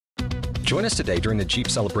Join us today during the Jeep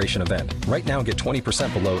Celebration event. Right now, get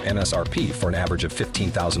 20% below MSRP for an average of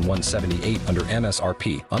 $15,178 under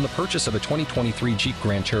MSRP on the purchase of a 2023 Jeep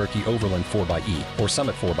Grand Cherokee Overland 4xE or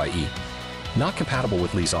Summit 4xE. Not compatible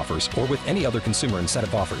with lease offers or with any other consumer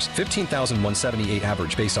incentive offers. $15,178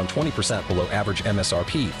 average based on 20% below average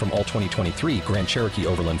MSRP from all 2023 Grand Cherokee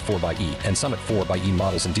Overland 4xE and Summit 4xE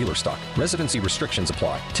models in dealer stock. Residency restrictions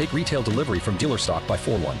apply. Take retail delivery from dealer stock by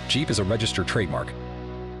 4/1. Jeep is a registered trademark.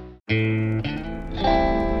 From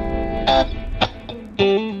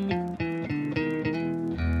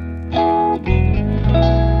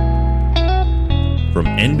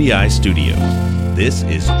NBI Studios, this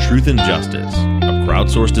is Truth and Justice, a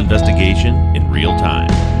crowdsourced investigation in real time.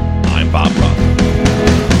 I'm Bob Ruff.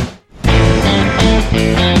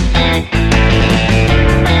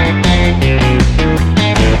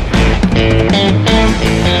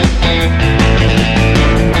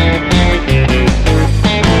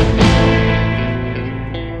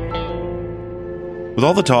 With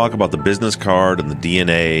all the talk about the business card and the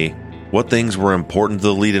DNA, what things were important to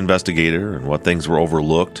the lead investigator and what things were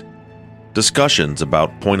overlooked, discussions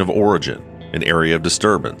about point of origin, an area of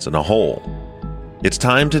disturbance, and a hole, it's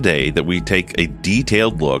time today that we take a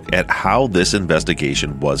detailed look at how this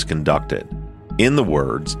investigation was conducted, in the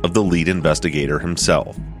words of the lead investigator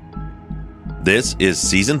himself. This is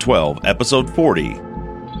Season 12, Episode 40,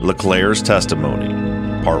 LeClaire's Testimony,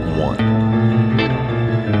 Part 1.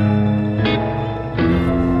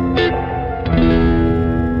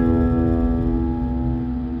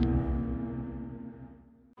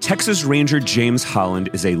 Texas Ranger James Holland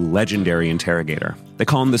is a legendary interrogator. They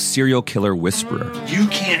call him the serial killer whisperer. You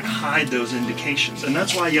can't hide those indications, and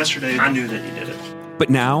that's why yesterday I knew that he did it. But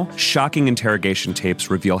now, shocking interrogation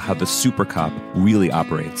tapes reveal how the super cop really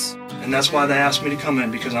operates. And that's why they asked me to come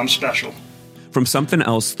in, because I'm special. From Something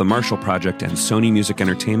Else, The Marshall Project, and Sony Music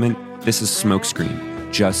Entertainment, this is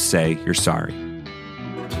Smokescreen. Just say you're sorry.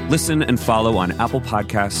 Listen and follow on Apple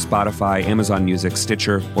Podcasts, Spotify, Amazon Music,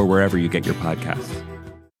 Stitcher, or wherever you get your podcasts.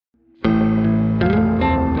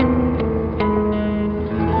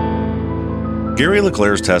 Gary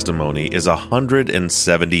LeClaire's testimony is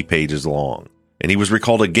 170 pages long, and he was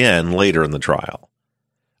recalled again later in the trial.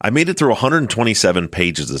 I made it through 127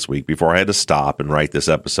 pages this week before I had to stop and write this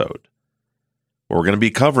episode. What we're going to be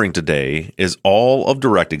covering today is all of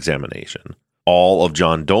direct examination, all of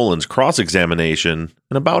John Dolan's cross-examination,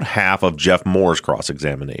 and about half of Jeff Moore's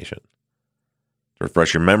cross-examination. To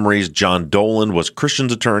refresh your memories, John Dolan was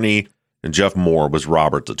Christian's attorney, and Jeff Moore was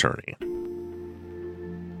Robert's attorney.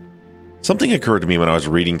 Something occurred to me when I was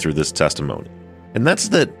reading through this testimony, and that's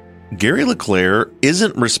that Gary LeClaire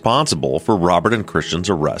isn't responsible for Robert and Christian's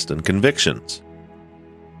arrest and convictions.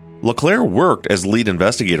 LeClaire worked as lead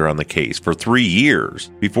investigator on the case for 3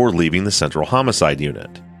 years before leaving the Central Homicide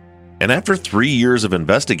Unit. And after 3 years of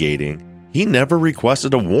investigating, he never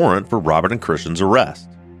requested a warrant for Robert and Christian's arrest.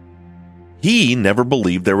 He never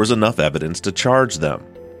believed there was enough evidence to charge them.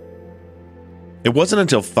 It wasn't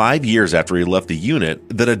until 5 years after he left the unit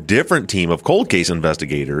that a different team of cold case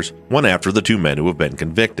investigators went after the two men who have been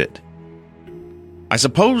convicted. I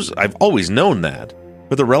suppose I've always known that,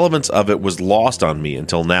 but the relevance of it was lost on me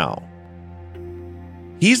until now.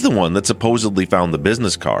 He's the one that supposedly found the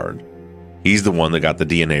business card. He's the one that got the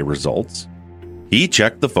DNA results. He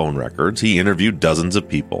checked the phone records, he interviewed dozens of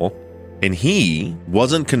people, and he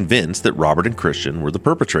wasn't convinced that Robert and Christian were the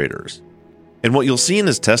perpetrators. And what you'll see in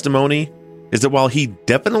his testimony is that while he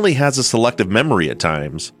definitely has a selective memory at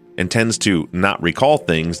times and tends to not recall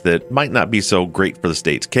things that might not be so great for the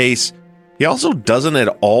state's case, he also doesn't at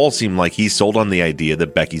all seem like he's sold on the idea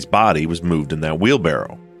that Becky's body was moved in that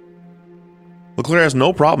wheelbarrow. LeClaire has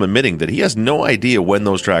no problem admitting that he has no idea when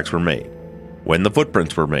those tracks were made, when the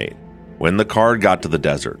footprints were made, when the car got to the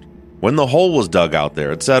desert, when the hole was dug out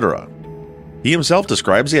there, etc. He himself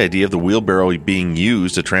describes the idea of the wheelbarrow being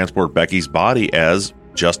used to transport Becky's body as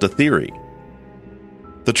just a theory.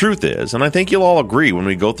 The truth is, and I think you'll all agree when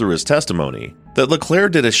we go through his testimony, that LeClaire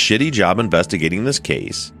did a shitty job investigating this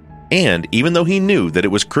case, and even though he knew that it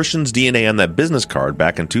was Christian's DNA on that business card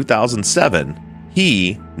back in 2007,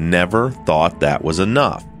 he never thought that was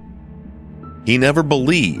enough. He never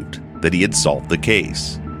believed that he had solved the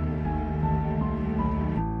case.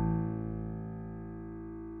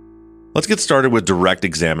 Let's get started with direct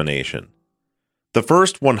examination. The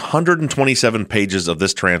first 127 pages of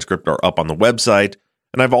this transcript are up on the website,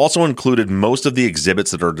 and I've also included most of the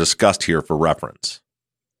exhibits that are discussed here for reference.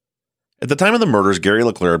 At the time of the murders, Gary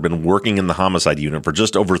LeClaire had been working in the homicide unit for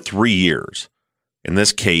just over 3 years. In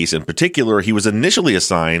this case in particular, he was initially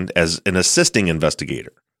assigned as an assisting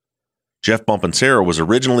investigator. Jeff Bumpensero was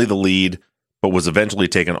originally the lead, but was eventually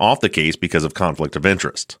taken off the case because of conflict of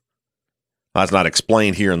interest. That's not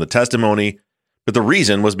explained here in the testimony, but the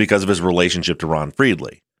reason was because of his relationship to Ron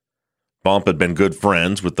Friedley. Bump had been good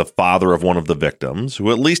friends with the father of one of the victims,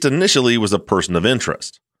 who at least initially was a person of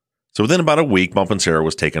interest. So within about a week, Bump and Sarah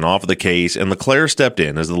was taken off of the case, and LeClaire stepped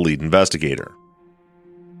in as the lead investigator.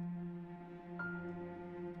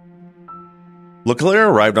 LeClaire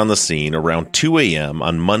arrived on the scene around 2 a.m.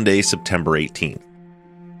 on Monday, September 18th.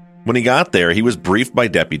 When he got there, he was briefed by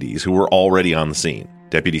deputies who were already on the scene,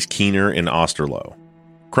 Deputies Keener and Osterloh.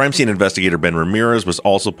 Crime scene investigator Ben Ramirez was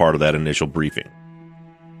also part of that initial briefing.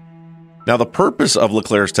 Now, the purpose of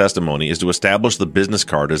LeClaire's testimony is to establish the business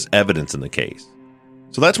card as evidence in the case.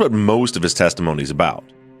 So that's what most of his testimony is about.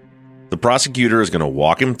 The prosecutor is going to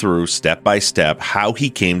walk him through step by step how he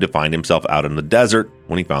came to find himself out in the desert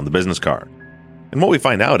when he found the business card. And what we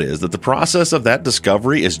find out is that the process of that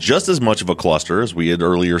discovery is just as much of a cluster as we had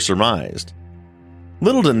earlier surmised.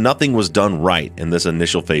 Little to nothing was done right in this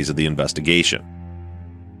initial phase of the investigation.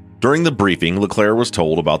 During the briefing, LeClaire was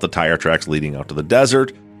told about the tire tracks leading out to the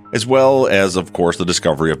desert, as well as, of course, the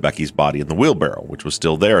discovery of Becky's body in the wheelbarrow, which was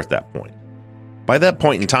still there at that point. By that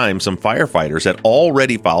point in time, some firefighters had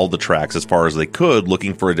already followed the tracks as far as they could,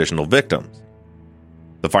 looking for additional victims.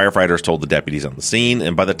 The firefighters told the deputies on the scene,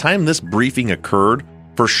 and by the time this briefing occurred,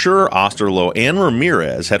 for sure Osterloh and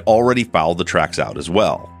Ramirez had already followed the tracks out as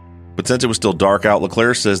well. But since it was still dark out,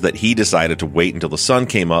 LeClaire says that he decided to wait until the sun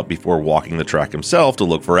came up before walking the track himself to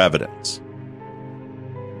look for evidence.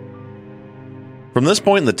 From this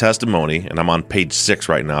point in the testimony, and I'm on page 6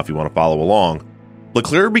 right now if you want to follow along,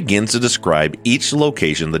 LeClaire begins to describe each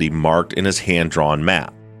location that he marked in his hand-drawn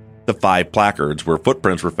map, the 5 placards where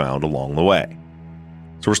footprints were found along the way.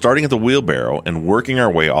 So we're starting at the wheelbarrow and working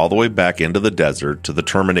our way all the way back into the desert to the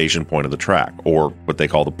termination point of the track, or what they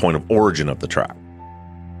call the point of origin of the track.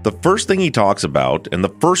 The first thing he talks about, and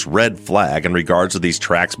the first red flag in regards to these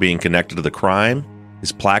tracks being connected to the crime,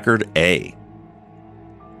 is placard A.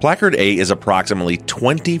 Placard A is approximately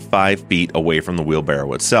 25 feet away from the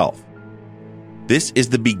wheelbarrow itself. This is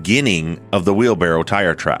the beginning of the wheelbarrow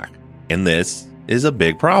tire track, and this is a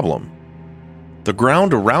big problem. The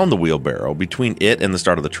ground around the wheelbarrow, between it and the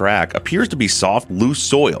start of the track, appears to be soft, loose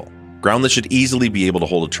soil, ground that should easily be able to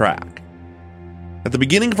hold a track. At the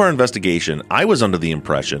beginning of our investigation, I was under the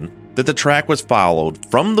impression that the track was followed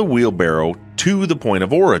from the wheelbarrow to the point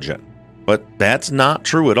of origin, but that's not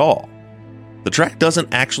true at all. The track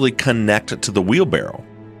doesn't actually connect to the wheelbarrow.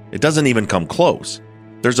 It doesn't even come close.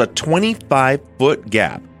 There's a 25-foot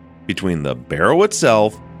gap between the barrow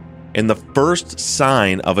itself and the first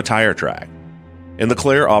sign of a tire track, and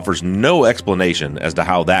LeClaire offers no explanation as to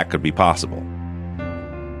how that could be possible.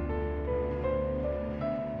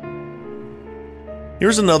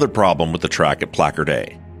 Here's another problem with the track at Placard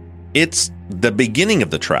A. It's the beginning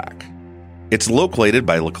of the track. It's located,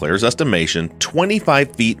 by LeClaire's estimation,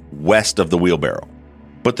 25 feet west of the wheelbarrow,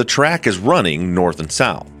 but the track is running north and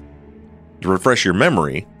south. To refresh your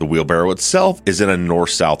memory, the wheelbarrow itself is in a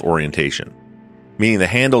north-south orientation, meaning the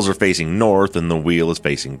handles are facing north and the wheel is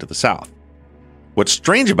facing to the south. What's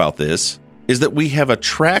strange about this is that we have a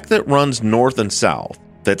track that runs north and south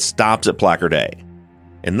that stops at Placard A.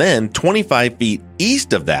 And then 25 feet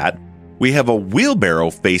east of that, we have a wheelbarrow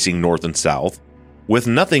facing north and south with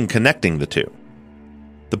nothing connecting the two.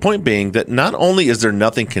 The point being that not only is there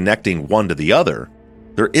nothing connecting one to the other,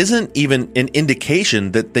 there isn't even an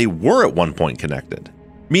indication that they were at one point connected.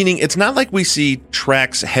 Meaning it's not like we see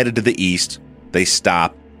tracks headed to the east, they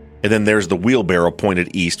stop, and then there's the wheelbarrow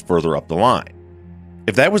pointed east further up the line.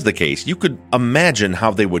 If that was the case, you could imagine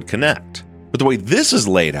how they would connect. But the way this is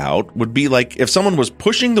laid out would be like if someone was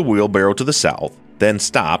pushing the wheelbarrow to the south, then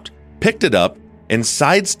stopped, picked it up, and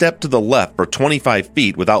sidestepped to the left for 25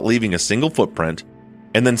 feet without leaving a single footprint,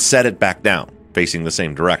 and then set it back down, facing the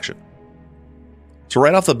same direction. So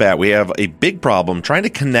right off the bat, we have a big problem trying to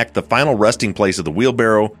connect the final resting place of the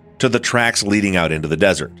wheelbarrow to the tracks leading out into the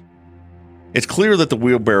desert. It's clear that the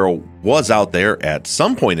wheelbarrow was out there at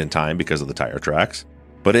some point in time because of the tire tracks,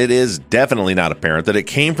 but it is definitely not apparent that it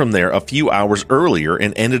came from there a few hours earlier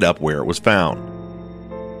and ended up where it was found.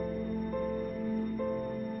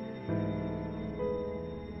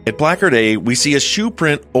 At Placard A, we see a shoe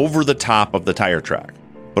print over the top of the tire track,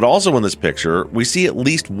 but also in this picture, we see at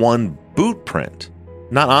least one boot print,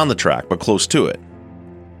 not on the track, but close to it.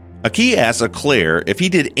 A key asks LeClaire if he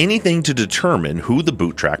did anything to determine who the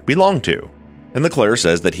boot track belonged to. And LeClaire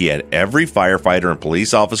says that he had every firefighter and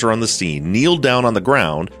police officer on the scene kneel down on the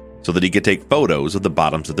ground so that he could take photos of the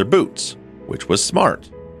bottoms of their boots, which was smart.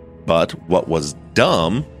 But what was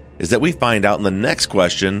dumb is that we find out in the next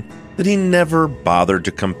question that he never bothered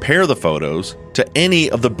to compare the photos to any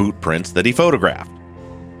of the boot prints that he photographed.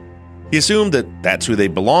 He assumed that that's who they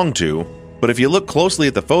belonged to, but if you look closely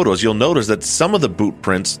at the photos, you'll notice that some of the boot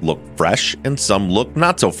prints look fresh and some look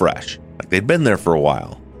not so fresh, like they'd been there for a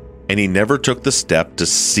while. And he never took the step to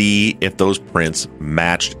see if those prints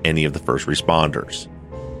matched any of the first responders.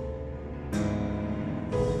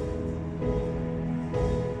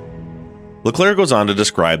 LeClaire goes on to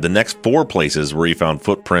describe the next 4 places where he found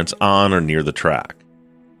footprints on or near the track.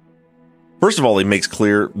 First of all, he makes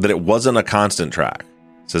clear that it wasn't a constant track.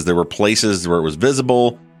 He says there were places where it was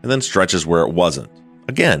visible and then stretches where it wasn't.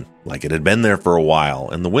 Again, like it had been there for a while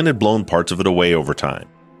and the wind had blown parts of it away over time.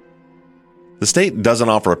 The state doesn't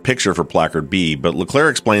offer a picture for placard B, but LeClaire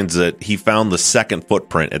explains that he found the second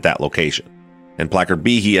footprint at that location. And placard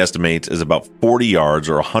B, he estimates, is about 40 yards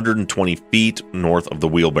or 120 feet north of the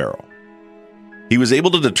wheelbarrow. He was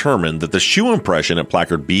able to determine that the shoe impression at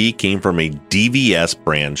placard B came from a DVS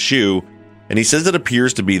brand shoe, and he says it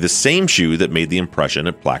appears to be the same shoe that made the impression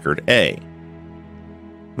at placard A.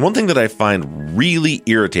 One thing that I find really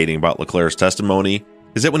irritating about LeClaire's testimony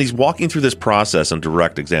is that when he's walking through this process on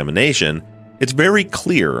direct examination, it's very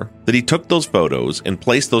clear that he took those photos and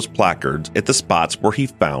placed those placards at the spots where he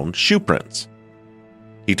found shoe prints.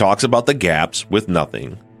 He talks about the gaps with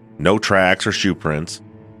nothing, no tracks or shoe prints,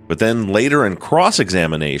 but then later in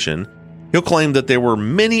cross-examination, he'll claim that there were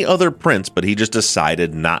many other prints, but he just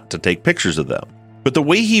decided not to take pictures of them. But the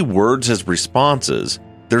way he words his responses,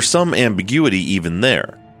 there's some ambiguity even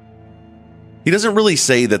there. He doesn't really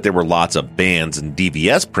say that there were lots of bands and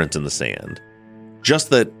DVS prints in the sand, just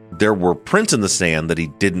that there were prints in the sand that he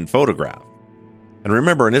didn't photograph. And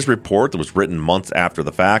remember, in his report that was written months after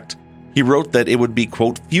the fact, he wrote that it would be,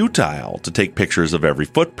 quote, futile to take pictures of every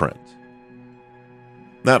footprint.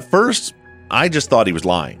 Now, at first, I just thought he was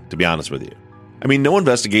lying, to be honest with you. I mean, no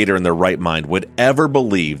investigator in their right mind would ever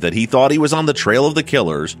believe that he thought he was on the trail of the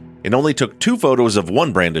killers and only took 2 photos of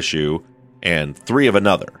one brand of shoe and 3 of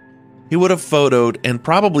another. He would have photoed and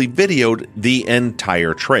probably videoed the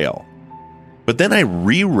entire trail. But then I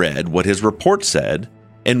reread what his report said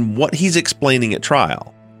and what he's explaining at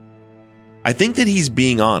trial. I think that he's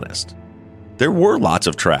being honest. There were lots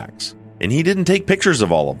of tracks, and he didn't take pictures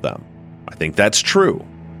of all of them. I think that's true.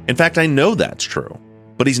 In fact, I know that's true.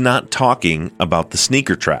 But he's not talking about the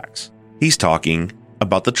sneaker tracks. He's talking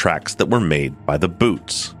about the tracks that were made by the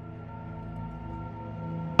boots.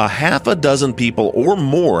 A half a dozen people or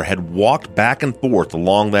more had walked back and forth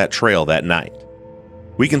along that trail that night.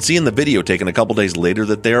 We can see in the video taken a couple days later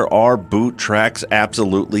that there are boot tracks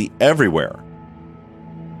absolutely everywhere.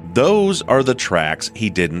 Those are the tracks he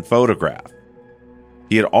didn't photograph.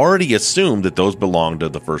 He had already assumed that those belonged to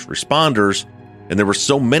the first responders, and there were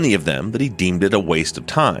so many of them that he deemed it a waste of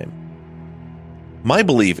time. My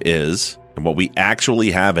belief is, and what we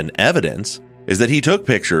actually have in evidence, is that he took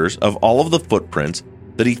pictures of all of the footprints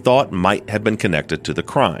that he thought might have been connected to the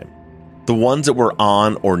crime, the ones that were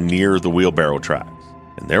on or near the wheelbarrow tracks,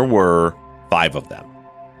 and there were 5 of them.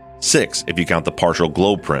 6 if you count the partial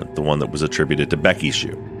globe print, the one that was attributed to Becky's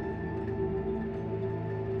shoe.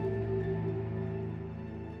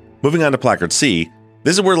 Moving on to placard C,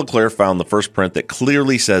 this is where LeClaire found the first print that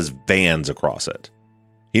clearly says Vans across it.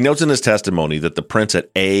 He notes in his testimony that the prints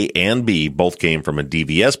at A and B both came from a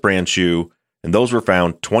DVS brand shoe, and those were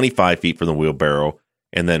found 25 feet from the wheelbarrow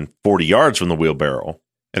and then 40 yards from the wheelbarrow.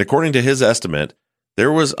 And according to his estimate,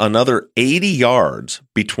 there was another 80 yards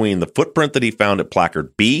between the footprint that he found at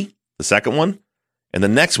placard B, the second one, and the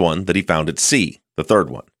next one that he found at C, the third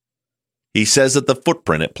one. He says that the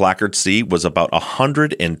footprint at placard C was about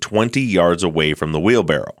 120 yards away from the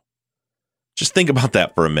wheelbarrow. Just think about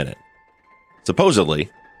that for a minute. Supposedly,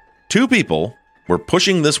 2 people were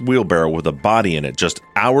pushing this wheelbarrow with a body in it just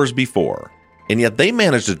hours before, and yet they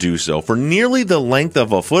managed to do so for nearly the length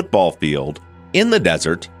of a football field, in the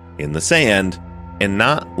desert, in the sand, and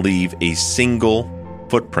not leave a single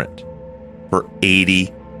footprint for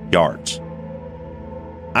 80 yards.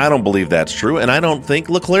 I don't believe that's true, and I don't think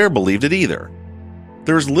LeClaire believed it either.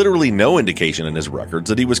 There's literally no indication in his records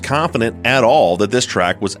that he was confident at all that this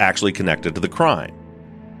track was actually connected to the crime.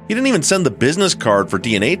 He didn't even send the business card for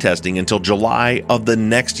DNA testing until July of the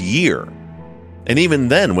next year. And even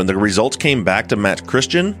then, when the results came back to match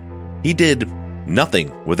Christian, he did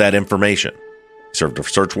nothing with that information. He served a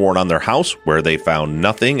search warrant on their house where they found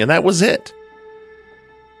nothing, and that was it.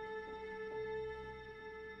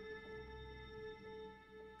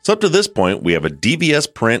 So up to this point, we have a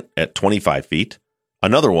DVS print at 25 feet,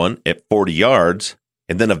 another one at 40 yards,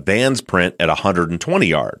 and then a Vans print at 120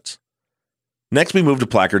 yards. Next, we move to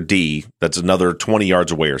placard D, that's another 20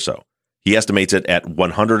 yards away or so. He estimates it at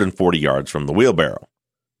 140 yards from the wheelbarrow.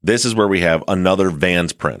 This is where we have another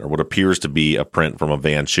Vans print, or what appears to be a print from a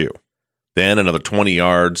Vans shoe. Then another 20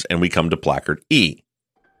 yards, and we come to placard E.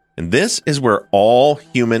 And this is where all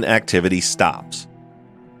human activity stops.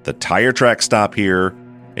 The tire tracks stop here,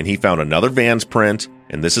 and he found another Vans print,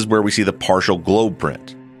 and this is where we see the partial globe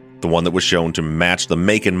print, the one that was shown to match the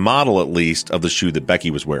make and model, at least, of the shoe that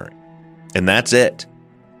Becky was wearing. And that's it.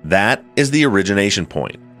 That is the origination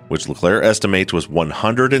point, which LeClaire estimates was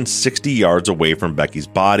 160 yards away from Becky's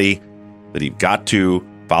body, that he got to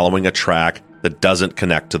following a track that doesn't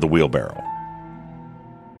connect to the wheelbarrow.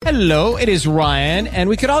 Hello, it is Ryan, and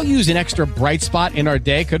we could all use an extra bright spot in our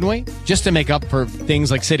day, couldn't we? Just to make up for things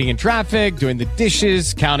like sitting in traffic, doing the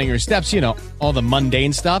dishes, counting your steps, all the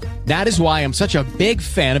mundane stuff. That is why I'm such a big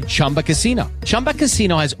fan of Chumba Casino. Chumba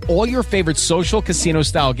Casino has all your favorite social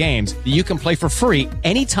casino-style games that you can play for free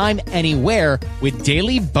anytime, anywhere with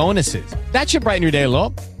daily bonuses. That should brighten your day a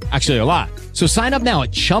little. Actually, a lot. So sign up now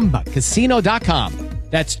at ChumbaCasino.com.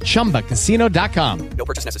 That's ChumbaCasino.com. No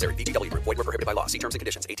purchase necessary. VGW Group. Void where prohibited by law. See terms and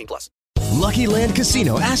conditions. 18+. Lucky Land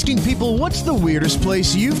Casino, asking people, what's the weirdest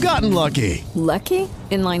place you've gotten lucky? Lucky?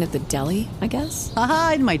 In line at the deli, I guess?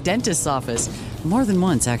 Aha, in my dentist's office. More than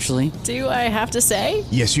once, actually. Do I have to say?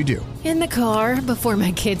 Yes, you do. In the car before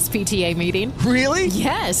my kids' PTA meeting. Really?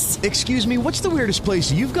 Yes. Excuse me, what's the weirdest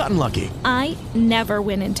place you've gotten lucky? I never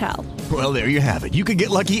win and tell. Well, there you have it. You can get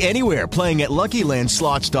lucky anywhere, playing at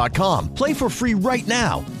LuckyLandSlots.com. Play for free right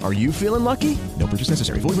now. Are you feeling lucky? No purchase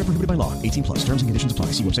necessary. Void where prohibited by law. 18+. Terms and conditions apply.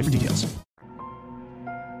 See website for details.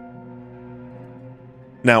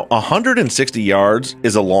 Now, 160 yards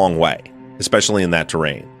is a long way, especially in that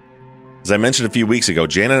terrain. As I mentioned a few weeks ago,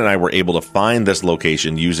 Janet and I were able to find this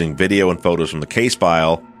location using video and photos from the case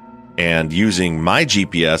file, and using my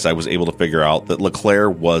GPS, I was able to figure out that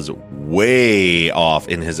LeClaire was way off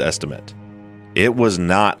in his estimate. It was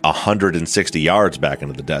not 160 yards back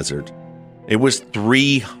into the desert. It was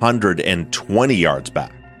 320 yards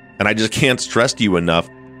back. And I just can't stress to you enough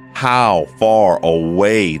how far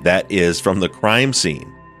away that is from the crime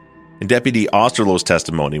scene. In Deputy Osterloh's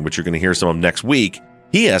testimony, which you're going to hear some of next week,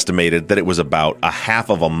 he estimated that it was about a half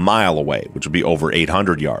of a mile away, which would be over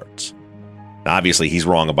 800 yards. Now, obviously, he's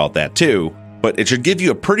wrong about that too, but it should give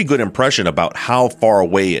you a pretty good impression about how far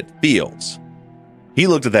away it feels. He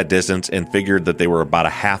looked at that distance and figured that they were about a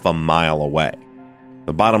half a mile away.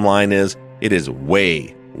 The bottom line is, it is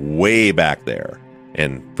way, way back there.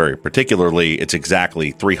 And very particularly, it's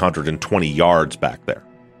exactly 320 yards back there.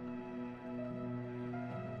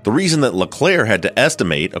 The reason that LeClaire had to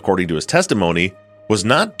estimate, according to his testimony, was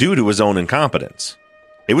not due to his own incompetence.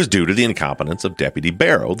 It was due to the incompetence of Deputy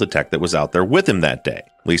Barrow, the tech that was out there with him that day,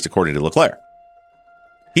 at least according to LeClaire.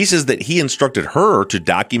 He says that he instructed her to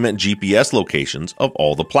document GPS locations of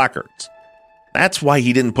all the placards. That's why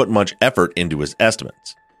he didn't put much effort into his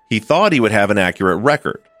estimates. He thought he would have an accurate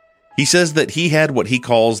record. He says that he had what he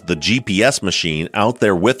calls the GPS machine out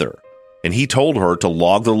there with her, and he told her to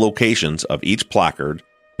log the locations of each placard,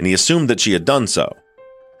 and he assumed that she had done so.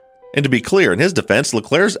 And to be clear, in his defense,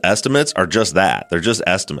 LeClaire's estimates are just that. They're just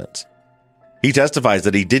estimates. He testifies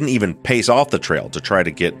that he didn't even pace off the trail to try to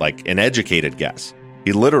get an educated guess.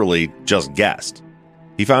 He literally just guessed.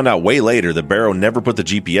 He found out way later that Barrow never put the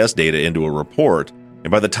GPS data into a report, and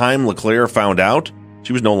by the time LeClaire found out,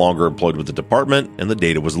 she was no longer employed with the department and the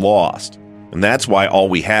data was lost. And that's why all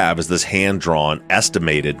we have is this hand-drawn,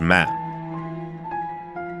 estimated map.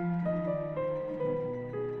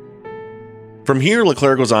 From here,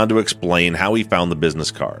 LeClaire goes on to explain how he found the business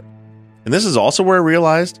card. And this is also where I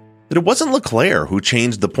realized that it wasn't LeClaire who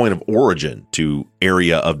changed the point of origin to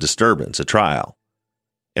area of disturbance at trial.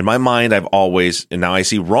 In my mind, I've always, and now I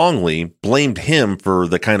see wrongly, blamed him for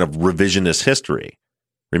the kind of revisionist history.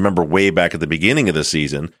 Remember way back at the beginning of the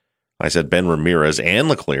season, I said Ben Ramirez and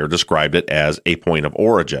LeClaire described it as a point of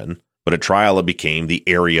origin, but at trial it became the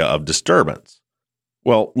area of disturbance.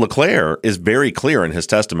 Well, LeClaire is very clear in his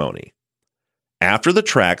testimony. After the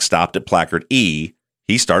track stopped at placard E,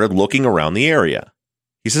 he started looking around the area.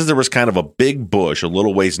 He says there was kind of a big bush a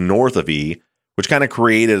little ways north of E, which kind of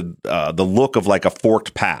created the look of like a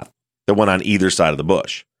forked path that went on either side of the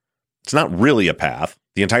bush. It's not really a path.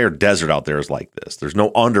 The entire desert out there is like this. There's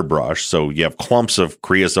no underbrush, so you have clumps of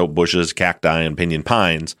creosote bushes, cacti, and pinyon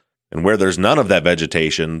pines. And where there's none of that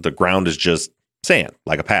vegetation, the ground is just sand,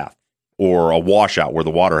 like a path, or a washout where the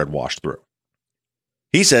water had washed through.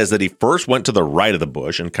 He says that he first went to the right of the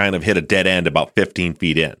bush and kind of hit a dead end about 15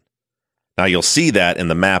 feet in. Now, you'll see that in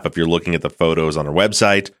the map if you're looking at the photos on our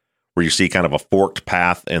website, where you see kind of a forked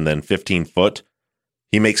path and then 15 foot.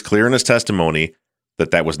 He makes clear in his testimony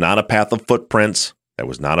that that was not a path of footprints. That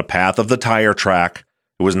was not a path of the tire track.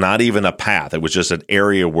 It was not even a path. It was just an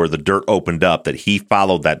area where the dirt opened up that he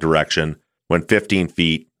followed that direction, went 15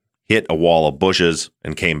 feet, hit a wall of bushes,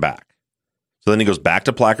 and came back. So then he goes back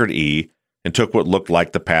to placard E and took what looked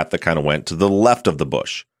like the path that kind of went to the left of the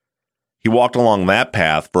bush. He walked along that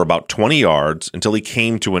path for about 20 yards until he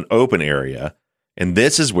came to an open area, and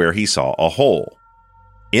this is where he saw a hole.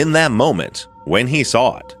 In that moment, when he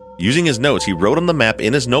saw it, using his notes, he wrote on the map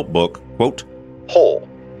in his notebook, quote, "hole."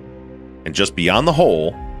 And just beyond the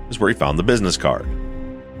hole is where he found the business card.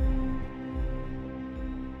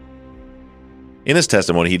 In his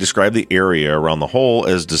testimony, he described the area around the hole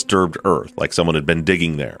as disturbed earth, like someone had been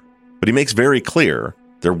digging there. But he makes very clear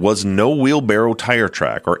there was no wheelbarrow tire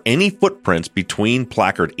track or any footprints between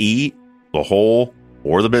placard E, the hole,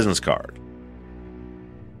 or the business card.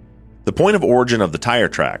 The point of origin of the tire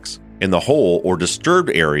tracks and the hole or disturbed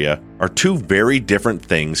area are two very different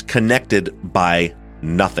things connected by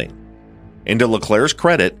nothing. And to LeClaire's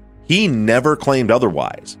credit, he never claimed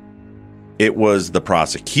otherwise. It was the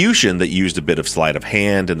prosecution that used a bit of sleight of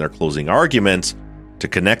hand in their closing arguments to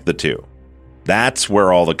connect the two. That's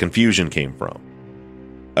where all the confusion came from.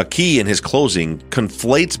 Aki in his closing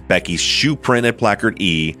conflates Becky's shoe print at placard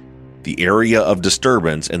E, the area of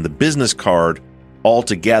disturbance, and the business card all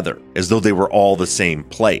together as though they were all the same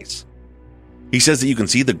place. He says that you can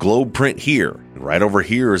see the globe print here, and right over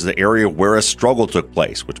here is the area where a struggle took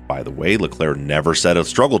place, which, by the way, LeClaire never said a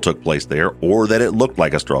struggle took place there or that it looked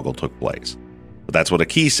like a struggle took place. But that's what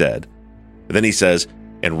Aki said. And then he says,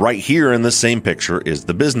 and right here in the same picture is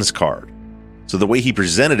the business card. So the way he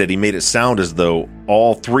presented it, he made it sound as though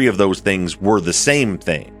all three of those things were the same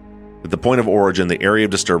thing. That the point of origin, the area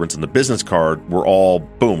of disturbance, and the business card were all,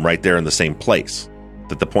 boom, right there in the same place.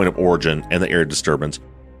 That the point of origin and the area of disturbance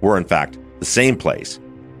were, in fact, the same place,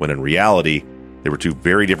 when in reality, they were two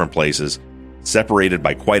very different places, separated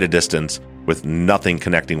by quite a distance, with nothing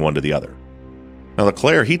connecting one to the other. Now,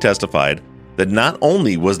 LeClaire, he testified that not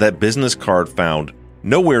only was that business card found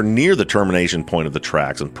nowhere near the termination point of the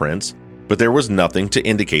tracks and prints, but there was nothing to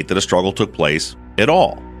indicate that a struggle took place at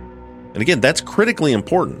all. And again, that's critically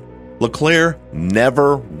important. LeClaire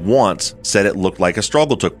never once said it looked like a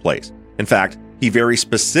struggle took place. In fact, he very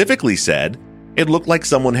specifically said it looked like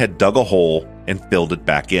someone had dug a hole and filled it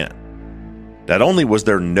back in. Not only was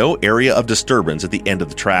there no area of disturbance at the end of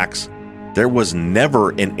the tracks, there was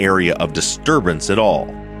never an area of disturbance at all.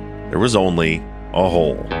 There was only a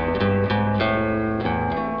hole.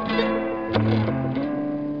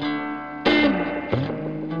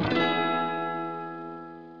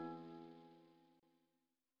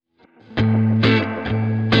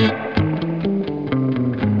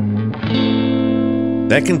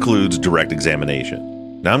 That concludes direct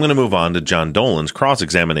examination. Now I'm going to move on to John Dolan's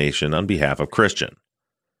cross-examination on behalf of Christian.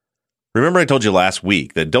 Remember I told you last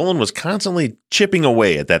week that Dolan was constantly chipping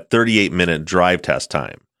away at that 38-minute drive test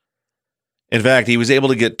time. In fact, he was able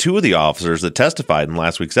to get two of the officers that testified in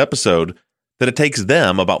last week's episode that it takes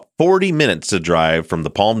them about 40 minutes to drive from the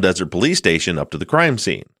Palm Desert Police Station up to the crime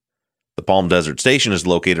scene. The Palm Desert Station is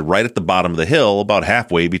located right at the bottom of the hill, about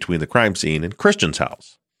halfway between the crime scene and Christian's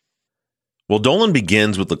house. Well, Dolan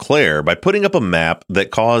begins with LeClaire by putting up a map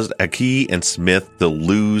that caused Aki and Smith to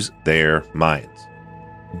lose their minds.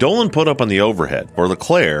 Dolan put up on the overhead for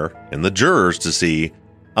LeClaire and the jurors to see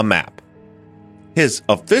a map. His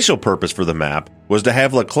official purpose for the map was to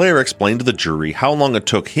have LeClaire explain to the jury how long it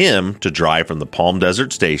took him to drive from the Palm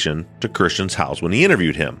Desert Station to Christian's house when he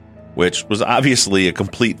interviewed him, which was obviously a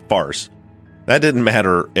complete farce. That didn't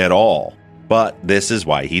matter at all, but this is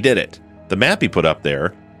why he did it. The map he put up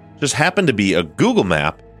there just happened to be a Google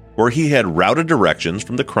map where he had routed directions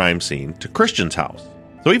from the crime scene to Christian's house.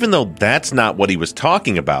 So even though that's not what he was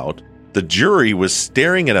talking about, the jury was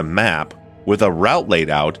staring at a map with a route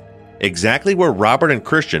laid out exactly where Robert and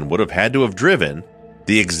Christian would have had to have driven,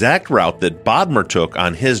 the exact route that Bodmer took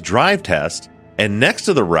on his drive test, and next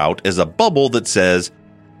to the route is a bubble that says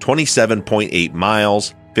 27.8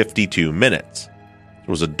 miles, 52 minutes. It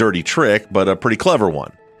was a dirty trick, but a pretty clever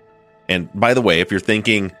one. And by the way, if you're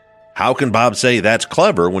thinking, how can Bob say that's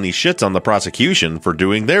clever when he shits on the prosecution for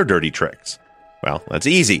doing their dirty tricks? Well, that's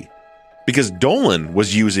easy. Because Dolan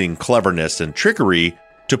was using cleverness and trickery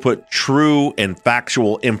to put true and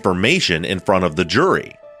factual information in front of the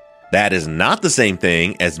jury. That is not the same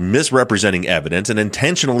thing as misrepresenting evidence and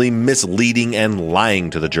intentionally misleading and lying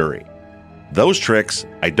to the jury. Those tricks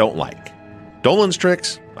I don't like. Dolan's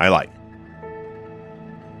tricks I like.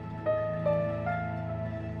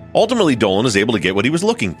 Ultimately, Dolan is able to get what he was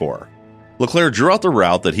looking for. LeClaire drew out the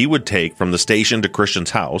route that he would take from the station to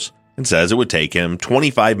Christian's house and says it would take him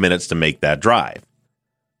 25 minutes to make that drive.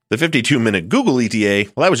 The 52-minute Google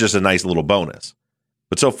ETA, well, that was just a nice little bonus.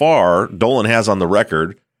 But so far, Dolan has on the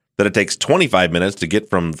record that it takes 25 minutes to get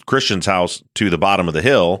from Christian's house to the bottom of the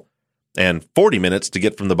hill and 40 minutes to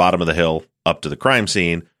get from the bottom of the hill up to the crime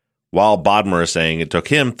scene, while Bodmer is saying it took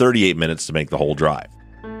him 38 minutes to make the whole drive.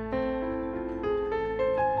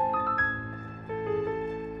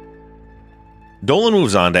 Dolan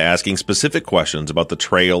moves on to asking specific questions about the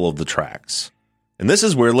trail of the tracks. And this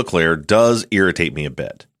is where LeClaire does irritate me a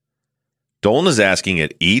bit. Dolan is asking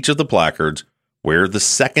at each of the placards where the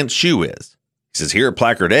second shoe is. He says, here at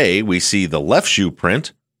placard A, we see the left shoe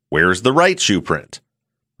print. Where's the right shoe print?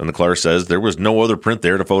 And LeClaire says there was no other print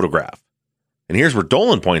there to photograph. And here's where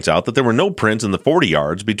Dolan points out that there were no prints in the 40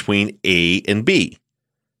 yards between A and B.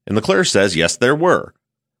 And LeClaire says, yes, there were.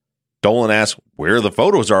 Dolan asks where the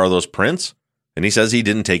photos are of those prints, and he says he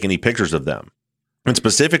didn't take any pictures of them. And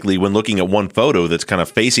specifically, when looking at one photo that's kind of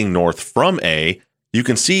facing north from A, you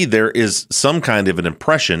can see there is some kind of an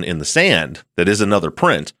impression in the sand that is another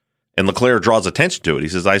print, and LeClaire draws attention to it. He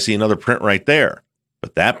says, I see another print right there.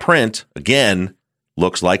 But that print, again,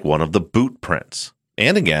 looks like one of the boot prints.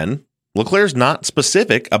 And again, LeClaire's not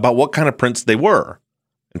specific about what kind of prints they were.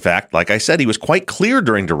 In fact, like I said, he was quite clear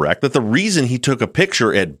during direct that the reason he took a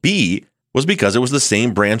picture at B was because it was the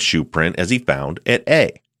same brand shoe print as he found at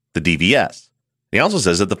A, the DVS. He also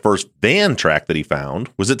says that the first van track that he found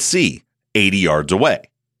was at C, 80 yards away.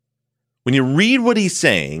 When you read what he's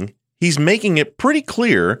saying, he's making it pretty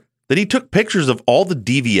clear that he took pictures of all the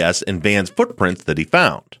DVS and van's footprints that he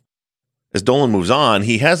found. As Dolan moves on,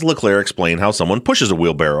 he has LeClaire explain how someone pushes a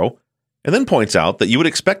wheelbarrow, and then points out that you would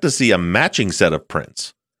expect to see a matching set of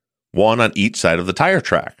prints, one on each side of the tire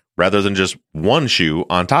track, rather than just one shoe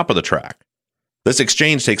on top of the track. This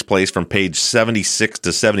exchange takes place from page 76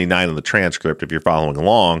 to 79 of the transcript if you're following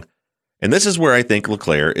along, and this is where I think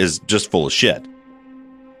LeClaire is just full of shit.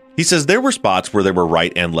 He says there were spots where there were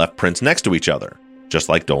right and left prints next to each other, just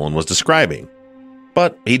like Dolan was describing,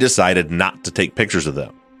 but he decided not to take pictures of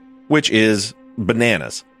them, which is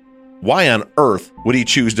bananas. Why on earth would he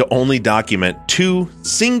choose to only document 2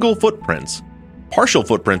 single footprints, partial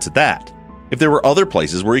footprints at that, if there were other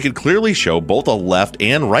places where he could clearly show both a left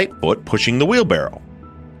and right foot pushing the wheelbarrow?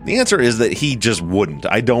 The answer is that he just wouldn't.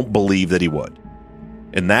 I don't believe that he would.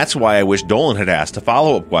 And that's why I wish Dolan had asked a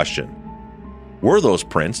follow-up question. Were those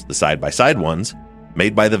prints, the side-by-side ones,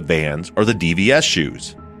 made by the Vans or the DVS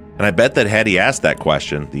shoes? And I bet that had he asked that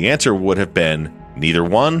question, the answer would have been neither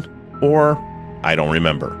one or I don't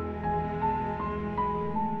remember.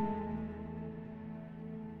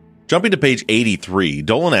 Jumping to page 83,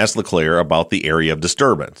 Dolan asks LeClaire about the area of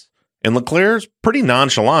disturbance, and LeClaire's pretty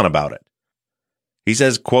nonchalant about it. He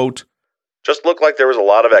says, quote, just looked like there was a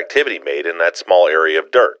lot of activity made in that small area of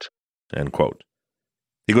dirt, end quote.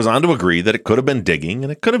 He goes on to agree that it could have been digging,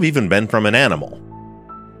 and it could have even been from an animal.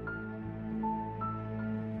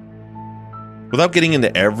 Without getting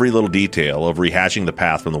into every little detail of rehashing the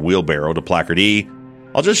path from the wheelbarrow to placard E,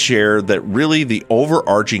 I'll just share that really the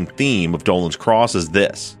overarching theme of Dolan's cross is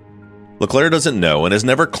this. LeClaire doesn't know and has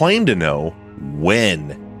never claimed to know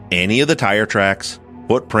when any of the tire tracks,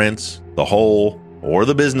 footprints, the hole, or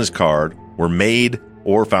the business card were made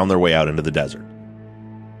or found their way out into the desert.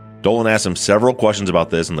 Dolan asks him several questions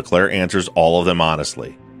about this, and LeClaire answers all of them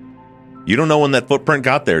honestly. You don't know when that footprint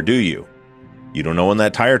got there, do you? You don't know when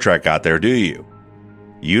that tire track got there, do you?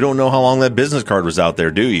 You don't know how long that business card was out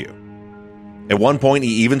there, do you? At one point,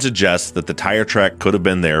 he even suggests that the tire track could have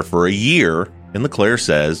been there for a year, and LeClaire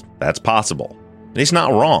says that's possible. And he's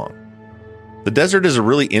not wrong. The desert is a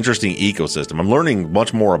really interesting ecosystem. I'm learning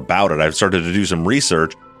much more about it. I've started to do some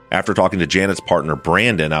research after talking to Janet's partner,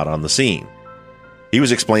 Brandon, out on the scene. He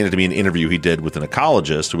was explaining to me an interview he did with an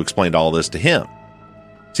ecologist who explained all this to him.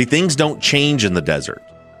 See, things don't change in the desert.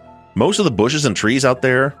 Most of the bushes and trees out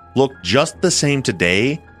there look just the same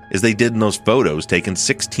today as they did in those photos taken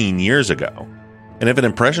 16 years ago. And if an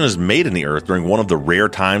impression is made in the earth during one of the rare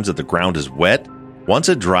times that the ground is wet, once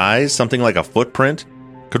it dries, something like a footprint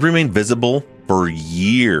could remain visible for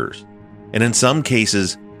years, and in some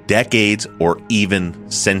cases, decades or even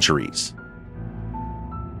centuries.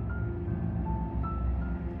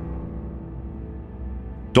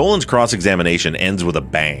 Dolan's cross-examination ends with a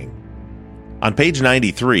bang. On page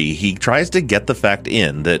 93, he tries to get the fact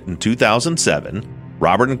in that in 2007,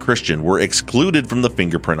 Robert and Christian were excluded from the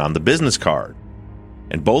fingerprint on the business card,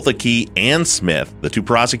 and both Akey and Smith, the 2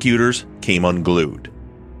 prosecutors, came unglued.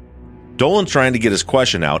 Dolan's trying to get his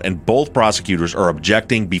question out, and both prosecutors are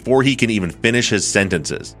objecting before he can even finish his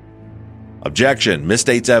sentences. Objection,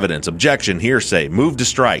 misstates evidence, objection, hearsay, move to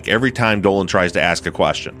strike every time Dolan tries to ask a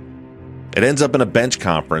question. It ends up in a bench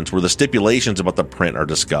conference where the stipulations about the print are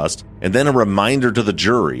discussed, and then a reminder to the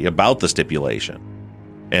jury about the stipulation.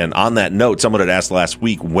 And on that note, someone had asked last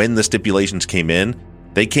week when the stipulations came in.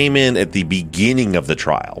 They came in at the beginning of the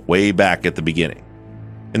trial, way back at the beginning.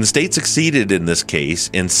 And the state succeeded in this case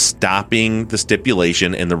in stopping the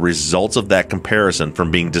stipulation and the results of that comparison from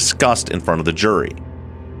being discussed in front of the jury.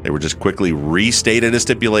 They were just quickly restated as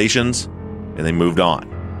stipulations, and they moved on.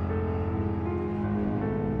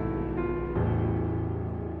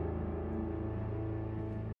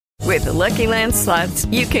 With the Lucky Land Slots,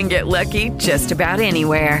 you can get lucky just about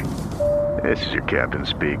anywhere. This is your captain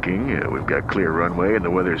speaking. We've got clear runway and the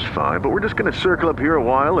weather's fine, but we're just going to circle up here a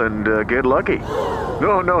while and get lucky.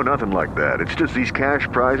 No, nothing like that. It's just these cash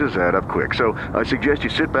prizes add up quick. So I suggest you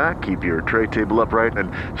sit back, keep your tray table upright,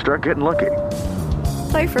 and start getting lucky.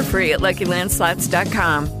 Play for free at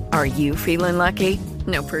LuckyLandSlots.com. Are you feeling lucky?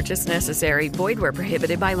 No purchase necessary. Void where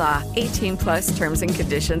prohibited by law. 18+ terms and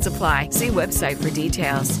conditions apply. See website for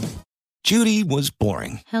details. Judy was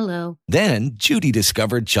boring. Hello. Then Judy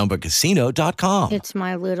discovered ChumbaCasino.com. It's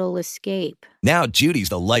my little escape. Now Judy's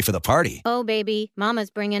the life of the party. Oh, baby,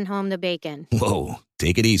 mama's bringing home the bacon. Whoa,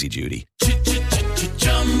 take it easy, Judy.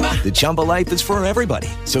 The Chumba life is for everybody.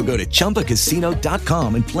 So go to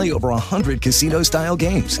ChumbaCasino.com and play over 100 casino-style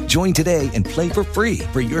games. Join today and play for free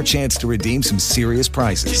for your chance to redeem some serious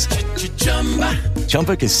prizes.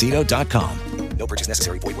 ChumbaCasino.com. No purchase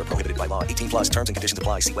necessary. Void where prohibited by law. 18+ terms and conditions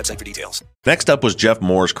apply. See website for details. Next up was Jeff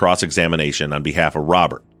Moore's cross-examination on behalf of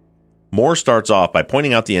Robert. Moore starts off by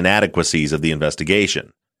pointing out the inadequacies of the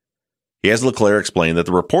investigation. He has LeClaire explain that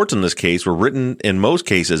the reports in this case were written, in most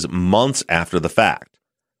cases, months after the fact.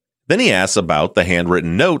 Then he asks about the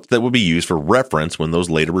handwritten notes that would be used for reference when those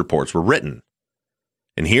later reports were written.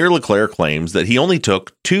 And here LeClaire claims that he only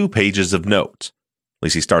took 2 pages of notes. At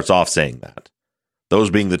least he starts off saying that. Those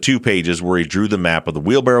being the 2 pages where he drew the map of the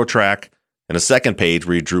wheelbarrow track, and a second page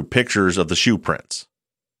where he drew pictures of the shoe prints.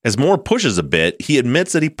 As Moore pushes a bit, he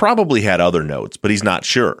admits that he probably had other notes, but he's not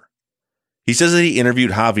sure. He says that he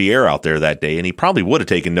interviewed Javier out there that day, and he probably would have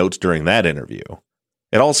taken notes during that interview.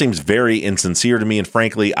 It all seems very insincere to me, and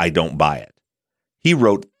frankly, I don't buy it. He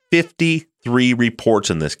wrote 53 reports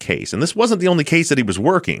in this case, and this wasn't the only case that he was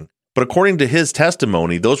working. But according to his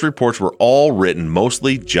testimony, those reports were all written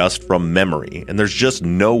mostly just from memory, and there's just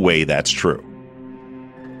no way that's true.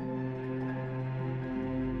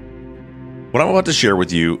 What I'm about to share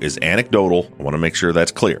with you is anecdotal. I want to make sure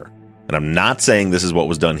that's clear. And I'm not saying this is what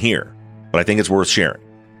was done here, but I think it's worth sharing.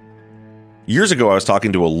 Years ago, I was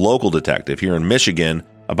talking to a local detective here in Michigan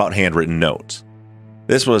about handwritten notes.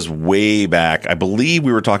 This was way back. I believe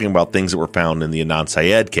we were talking about things that were found in the Adnan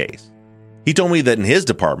Syed case. He told me that in his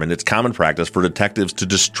department, it's common practice for detectives to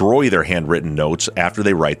destroy their handwritten notes after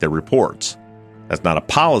they write their reports. That's not a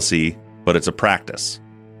policy, but it's a practice.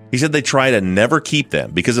 He said they try to never keep them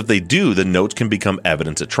because if they do, the notes can become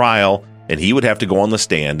evidence at trial, and he would have to go on the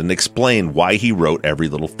stand and explain why he wrote every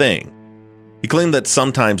little thing. He claimed that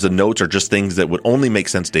sometimes the notes are just things that would only make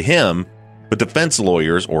sense to him, but defense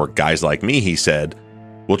lawyers, or guys like me, he said,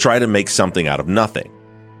 will try to make something out of nothing.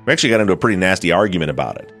 We actually got into a pretty nasty argument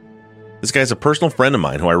about it. This guy's a personal friend of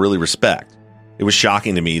mine who I really respect. It was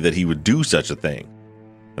shocking to me that he would do such a thing.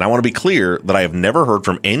 And I want to be clear that I have never heard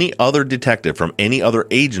from any other detective from any other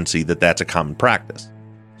agency that that's a common practice.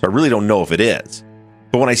 So I really don't know if it is.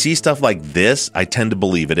 But when I see stuff like this, I tend to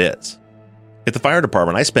believe it is. At the fire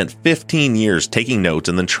department, I spent 15 years taking notes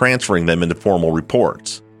and then transferring them into formal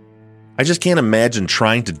reports. I just can't imagine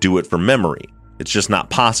trying to do it from memory. It's just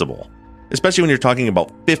not possible. Especially when you're talking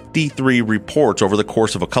about 53 reports over the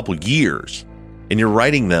course of a couple years, and you're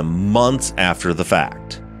writing them months after the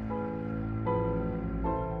fact.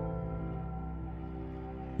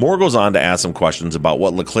 Moore goes on to ask some questions about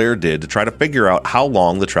what LeClaire did to try to figure out how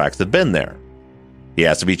long the tracks had been there. He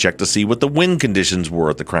asked if he checked to see what the wind conditions were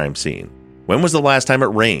at the crime scene. When was the last time it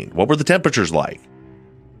rained? What were the temperatures like?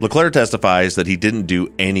 LeClaire testifies that he didn't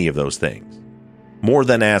do any of those things. Moore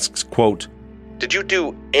then asks, quote, "Did you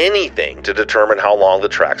do anything to determine how long the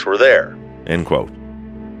tracks were there?" End quote.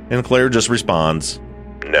 And Claire just responds,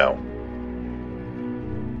 "No."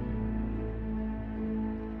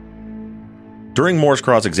 During Moore's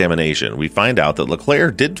cross-examination, we find out that LeClaire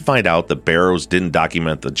did find out that Barrows didn't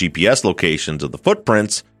document the GPS locations of the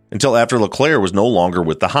footprints until after LeClaire was no longer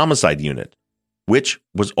with the homicide unit, which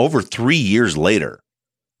was over 3 years later.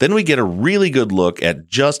 Then we get a really good look at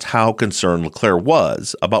just how concerned LeClaire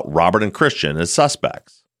was about Robert and Christian as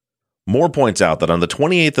suspects. Moore points out that on the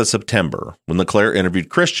 28th of September, when LeClaire interviewed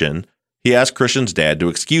Christian, he asked Christian's dad to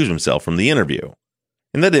excuse himself from the interview.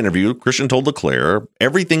 In that interview, Christian told LeClaire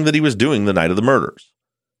everything that he was doing the night of the murders.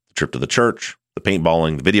 The trip to the church, the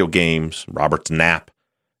paintballing, the video games, Robert's nap,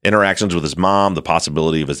 interactions with his mom, the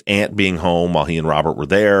possibility of his aunt being home while he and Robert were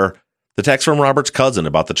there, the text from Robert's cousin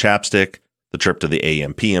about the chapstick, the trip to the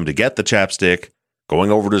AM/PM to get the chapstick,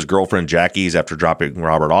 going over to his girlfriend Jackie's after dropping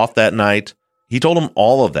Robert off that night. He told him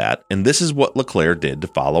all of that, and this is what LeClaire did to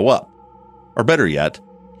follow up. Or better yet,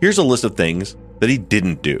 here's a list of things that he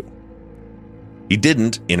didn't do. He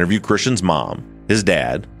didn't interview Christian's mom, his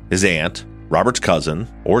dad, his aunt, Robert's cousin,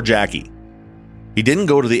 or Jackie. He didn't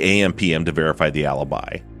go to the AM/PM to verify the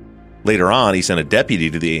alibi. Later on, he sent a deputy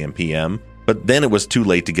to the AM/PM, but then it was too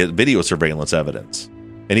late to get video surveillance evidence.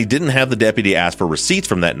 And he didn't have the deputy ask for receipts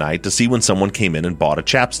from that night to see when someone came in and bought a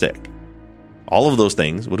chapstick. All of those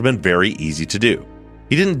things would have been very easy to do.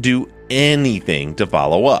 He didn't do anything to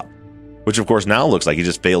follow up, which of course now looks like he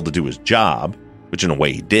just failed to do his job, which in a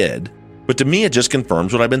way he did. But to me, it just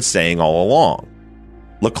confirms what I've been saying all along.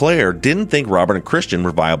 LeClaire didn't think Robert and Christian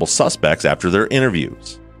were viable suspects after their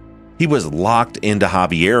interviews. He was locked into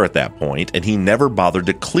Javier at that point, and he never bothered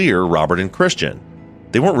to clear Robert and Christian.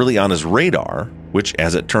 They weren't really on his radar, which,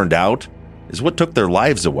 as it turned out, is what took their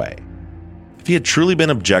lives away. If he had truly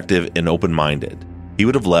been objective and open-minded, he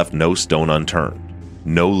would have left no stone unturned,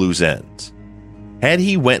 no loose ends. Had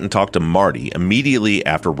he went and talked to Marty immediately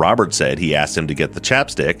after Robert said he asked him to get the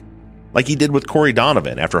chapstick, like he did with Corey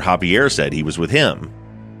Donovan after Javier said he was with him,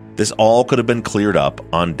 this all could have been cleared up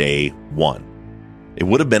on day one. It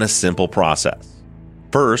would have been a simple process.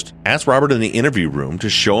 First, ask Robert in the interview room to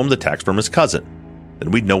show him the text from his cousin.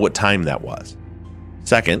 Then we'd know what time that was.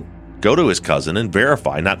 Second, go to his cousin and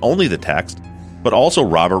verify not only the text, but also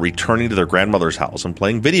Robert returning to their grandmother's house and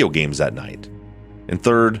playing video games that night. And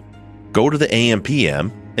third, go to the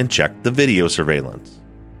AM/PM and check the video surveillance.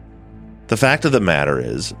 The fact of the matter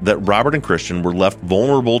is that Robert and Christian were left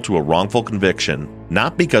vulnerable to a wrongful conviction,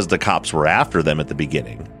 not because the cops were after them at the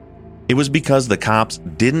beginning. It was because the cops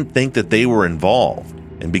didn't think that they were involved,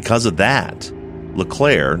 and because of that,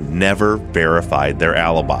 LeClaire never verified their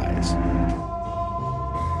alibis.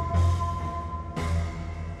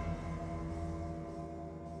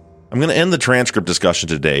 I'm going to end the transcript discussion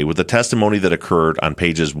today with a testimony that occurred on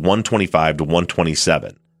pages 125 to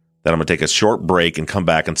 127. Then I'm going to take a short break and come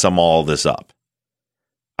back and sum all this up.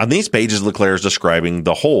 On these pages, LeClaire is describing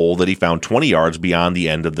the hole that he found 20 yards beyond the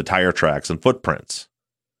end of the tire tracks and footprints.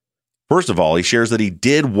 First of all, he shares that he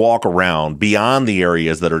did walk around beyond the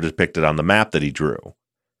areas that are depicted on the map that he drew.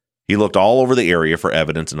 He looked all over the area for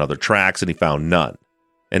evidence and other tracks, and he found none.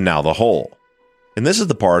 And now the hole. And this is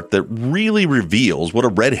the part that really reveals what a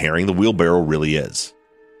red herring the wheelbarrow really is.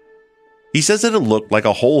 He says that it looked like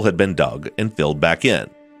a hole had been dug and filled back in.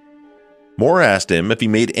 Moore asked him if he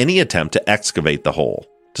made any attempt to excavate the hole,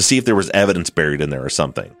 to see if there was evidence buried in there or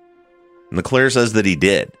something. And LeClaire says that he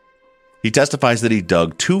did. He testifies that he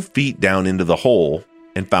dug 2 feet down into the hole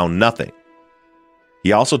and found nothing.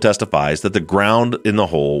 He also testifies that the ground in the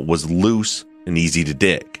hole was loose and easy to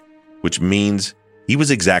dig, which means he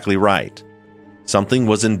was exactly right. Something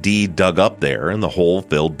was indeed dug up there and the hole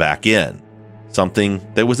filled back in. Something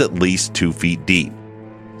that was at least 2 feet deep.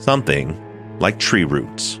 Something like tree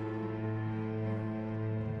roots.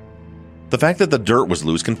 The fact that the dirt was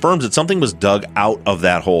loose confirms that something was dug out of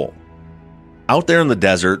that hole. Out there in the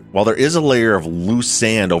desert, while there is a layer of loose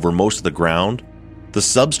sand over most of the ground, the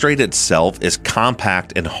substrate itself is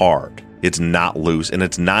compact and hard. It's not loose and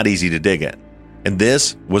it's not easy to dig in. And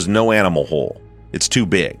this was no animal hole. It's too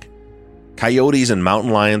big. Coyotes and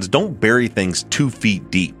mountain lions don't bury things 2 feet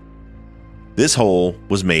deep. This hole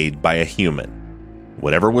was made by a human.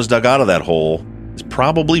 Whatever was dug out of that hole is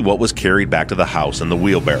probably what was carried back to the house in the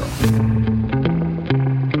wheelbarrow.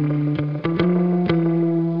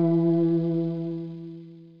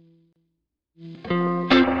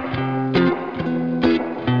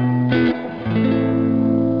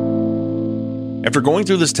 After going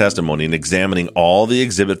through this testimony and examining all the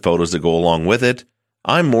exhibit photos that go along with it,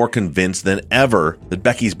 I'm more convinced than ever that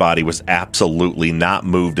Becky's body was absolutely not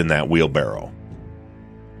moved in that wheelbarrow.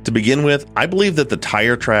 To begin with, I believe that the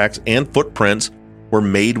tire tracks and footprints were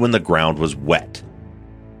made when the ground was wet.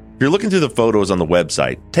 If you're looking through the photos on the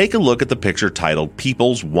website, take a look at the picture titled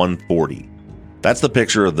Peoples 140. That's the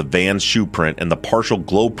picture of the van's shoe print and the partial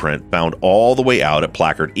glow print found all the way out at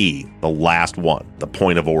placard E, the last one, the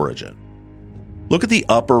point of origin. Look at the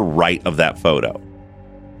upper right of that photo.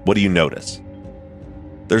 What do you notice?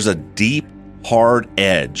 There's a deep, hard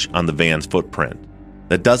edge on the van's footprint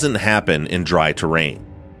that doesn't happen in dry terrain.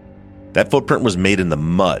 That footprint was made in the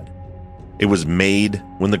mud. It was made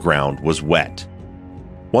when the ground was wet.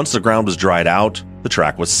 Once the ground was dried out, the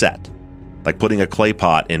track was set, like putting a clay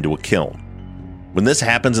pot into a kiln. When this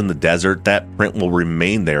happens in the desert, that print will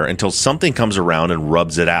remain there until something comes around and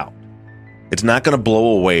rubs it out. It's not going to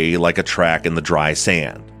blow away like a track in the dry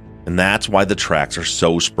sand. And that's why the tracks are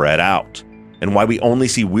so spread out, and why we only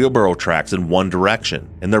see wheelbarrow tracks in one direction,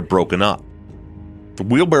 and they're broken up. The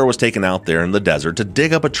wheelbarrow was taken out there in the desert to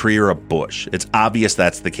dig up a tree or a bush. It's obvious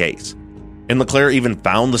that's the case. And LeClaire even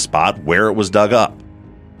found the spot where it was dug up.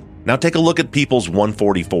 Now take a look at People's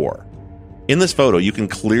 144. In this photo, you can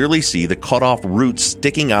clearly see the cut-off roots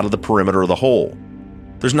sticking out of the perimeter of the hole.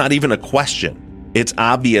 There's not even a question. It's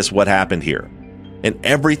obvious what happened here. And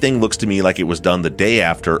everything looks to me like it was done the day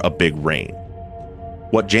after a big rain.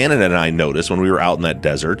 What Janet and I noticed when we were out in that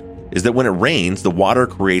desert is that when it rains, the water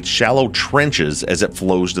creates shallow trenches as it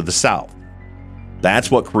flows to the south.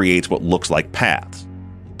 That's what creates what looks like paths.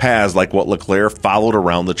 Paths like what LeClaire followed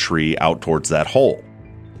around the tree out towards that hole.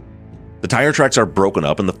 The tire tracks are broken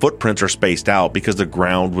up and the footprints are spaced out because the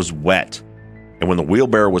ground was wet. And when the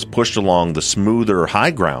wheelbarrow was pushed along the smoother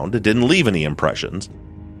high ground, it didn't leave any impressions.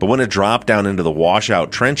 But when it dropped down into the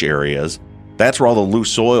washout trench areas, that's where all the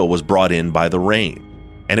loose soil was brought in by the rain.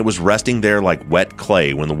 And it was resting there like wet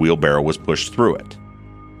clay when the wheelbarrow was pushed through it.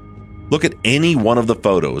 Look at any one of the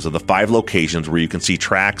photos of the 5 locations where you can see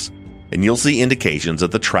tracks, and you'll see indications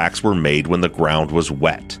that the tracks were made when the ground was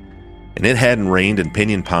wet. And it hadn't rained in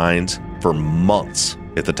Pinyon Pines for months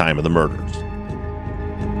at the time of the murders.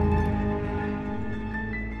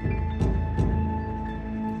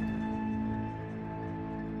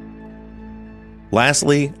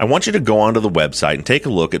 Lastly, I want you to go onto the website and take a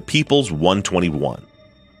look at People's 121.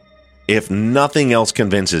 If nothing else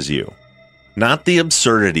convinces you, not the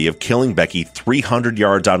absurdity of killing Becky 300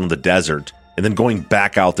 yards out in the desert and then going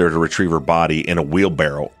back out there to retrieve her body in a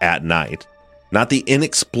wheelbarrow at night, not the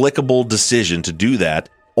inexplicable decision to do that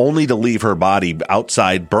only to leave her body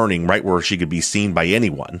outside burning right where she could be seen by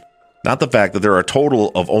anyone, not the fact that there are a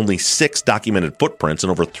total of only 6 documented footprints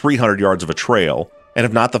and over 300 yards of a trail, and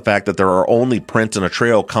if not the fact that there are only prints in a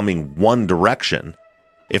trail coming one direction,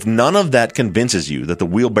 if none of that convinces you that the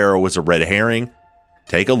wheelbarrow was a red herring,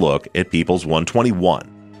 take a look at People's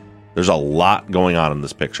 121. There's a lot going on in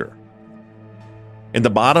this picture. In the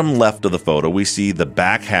bottom left of the photo, we see the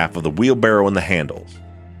back half of the wheelbarrow and the handles.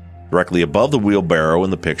 Directly above the wheelbarrow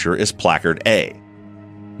in the picture is placard A.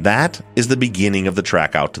 That is the beginning of the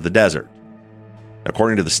track out to the desert.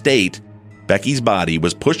 According to the state, Becky's body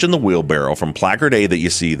was pushed in the wheelbarrow from placard A that you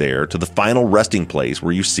see there to the final resting place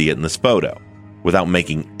where you see it in this photo, without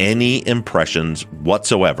making any impressions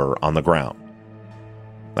whatsoever on the ground.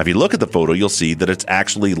 Now, if you look at the photo, you'll see that it's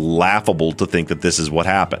actually laughable to think that this is what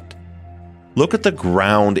happened. Look at the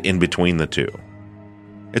ground in between the two.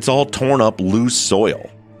 It's all torn up, loose soil.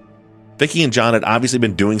 Vicky and John had obviously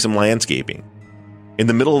been doing some landscaping. In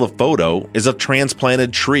the middle of the photo is a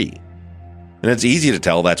transplanted tree. And it's easy to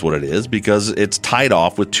tell that's what it is because it's tied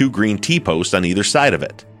off with 2 green T-posts on either side of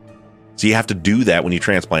it. So you have to do that when you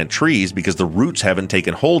transplant trees because the roots haven't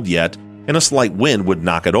taken hold yet and a slight wind would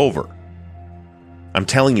knock it over. I'm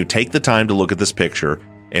telling you, take the time to look at this picture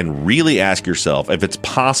and really ask yourself if it's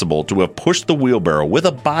possible to have pushed the wheelbarrow with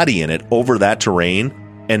a body in it over that terrain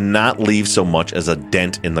and not leave so much as a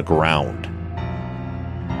dent in the ground.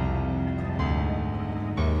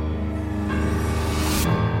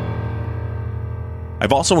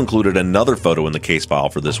 I've also included another photo in the case file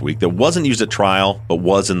for this week that wasn't used at trial, but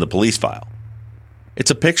was in the police file. It's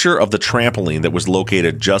a picture of the trampoline that was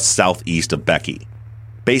located just southeast of Becky,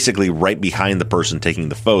 basically right behind the person taking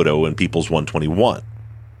the photo in People's 121.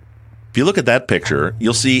 If you look at that picture,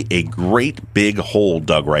 you'll see a great big hole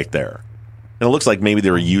dug right there. And it looks like maybe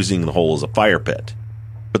they were using the hole as a fire pit.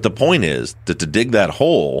 But the point is that to dig that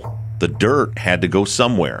hole, the dirt had to go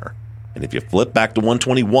somewhere. And if you flip back to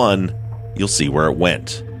 121, you'll see where it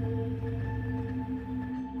went.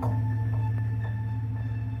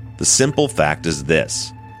 The simple fact is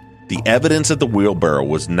this. The evidence that the wheelbarrow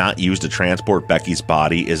was not used to transport Becky's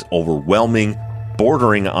body is overwhelming,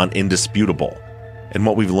 bordering on indisputable. And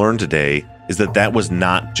what we've learned today is that that was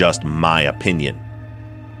not just my opinion.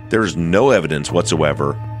 There's no evidence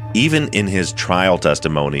whatsoever, even in his trial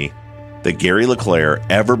testimony, that Gary LeClaire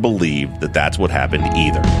ever believed that that's what happened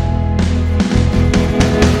either.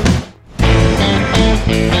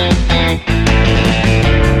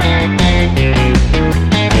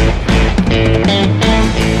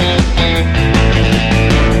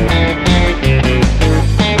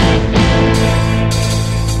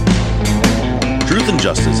 Truth and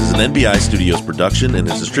Justice is an NBI Studios production and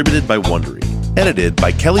is distributed by Wondery. Edited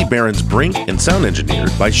by Kelly Behrens-Brink and sound engineered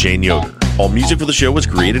by Shane Yoder. All music for the show was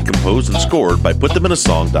created, composed, and scored by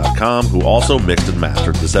PutThemInASong.com, who also mixed and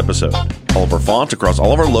mastered this episode. All of our fonts across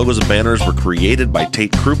all of our logos and banners were created by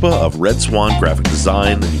Tate Krupa of Red Swan Graphic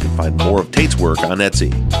Design, and you can find more of Tate's work on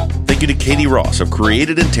Etsy. Thank you to Katie Ross of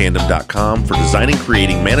CreatedInTandem.com for designing,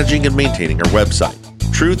 creating, managing, and maintaining our website.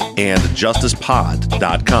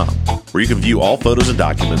 TruthAndJusticePod.com, where you can view all photos and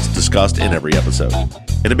documents discussed in every episode.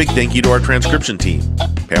 And a big thank you to our transcription team: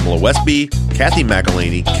 Pamela Westby, Kathy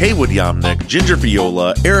McElhaney, Kaywood Yomnick, Ginger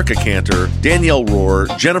Viola, Erica Cantor, Danielle Rohr,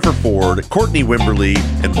 Jennifer Ford, Courtney Wimberly,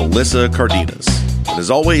 and Melissa Cardenas. And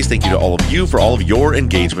as always, thank you to all of you for all of your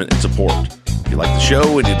engagement and support. If you like the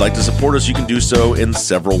show and you'd like to support us, you can do so in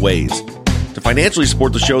several ways. To financially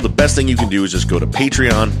support the show, the best thing you can do is just go to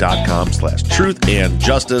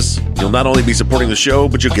patreon.com/truthandjustice. You'll not only be supporting the show,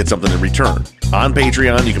 but you'll get something in return. On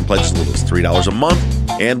Patreon, you can pledge as little as $3 a month,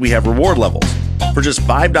 and we have reward levels. For just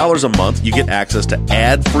 $5 a month, you get access to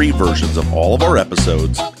ad-free versions of all of our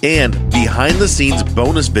episodes and behind-the-scenes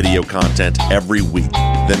bonus video content every week.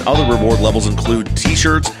 Then other reward levels include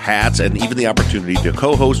t-shirts, hats, and even the opportunity to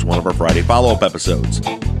co-host one of our Friday follow-up episodes.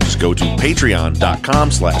 Just go to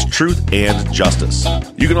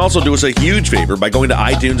patreon.com/truthandjustice. You can also do us a huge favor by going to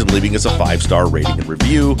iTunes and leaving us a 5-star rating and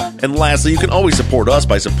review. And lastly, you can always support us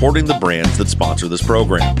by supporting the brands that sponsor this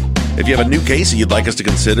program. If you have a new case that you'd like us to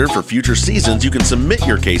consider for future seasons, you can submit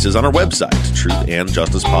your cases on our website,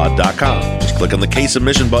 truthandjusticepod.com. Just click on the case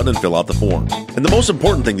submission button and fill out the form. And the most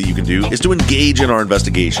important thing that you can do is to engage in our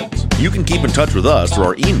investigations. You can keep in touch with us through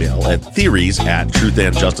our email at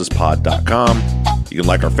theories@truthandjusticepod.com. You can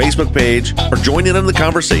like our Facebook page or join in on the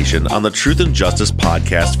conversation on the Truth and Justice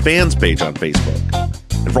Podcast fans page on Facebook.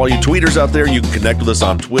 And for all you tweeters out there, you can connect with us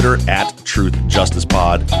on Twitter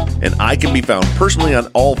 @TruthJusticePod. And I can be found personally on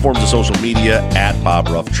all forms of social media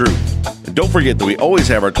 @BobRuffTruth. And don't forget that we always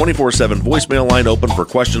have our 24/7 voicemail line open for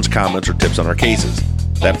questions, comments, or tips on our cases.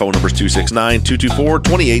 That phone number is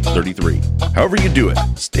 269-224-2833. However you do it,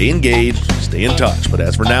 stay engaged, stay in touch. But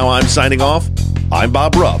as for now, I'm signing off. I'm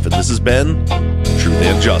Bob Ruff, and this has been Truth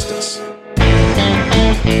and Justice.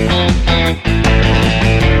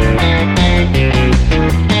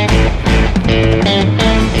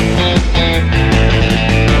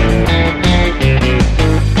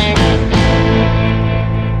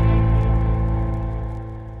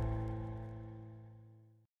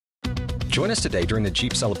 Join us today during the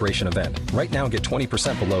Jeep Celebration event. Right now, get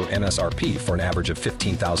 20% below MSRP for an average of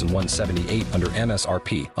 $15,178 under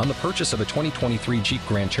MSRP on the purchase of a 2023 Jeep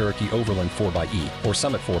Grand Cherokee Overland 4xE or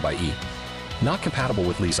Summit 4xE. Not compatible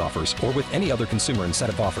with lease offers or with any other consumer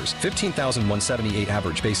incentive offers. $15,178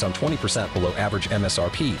 average based on 20% below average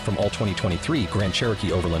MSRP from all 2023 Grand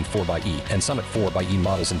Cherokee Overland 4xE and Summit 4xE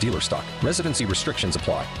models in dealer stock. Residency restrictions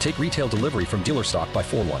apply. Take retail delivery from dealer stock by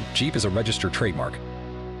 4/1. Jeep is a registered trademark.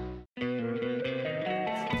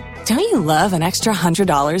 Don't you love an extra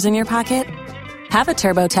 $100 in your pocket? Have a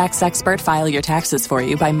TurboTax expert file your taxes for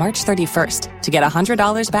you by March 31st to get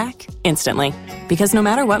 $100 back instantly. Because no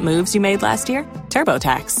matter what moves you made last year,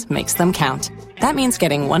 TurboTax makes them count. That means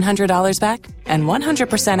getting $100 back and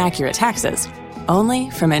 100% accurate taxes,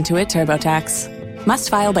 only from Intuit TurboTax. Must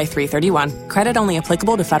file by 3/31. Credit only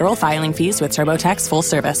applicable to federal filing fees with TurboTax full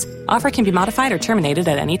service. Offer can be modified or terminated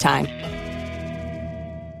at any time.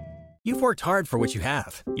 You've worked hard for what you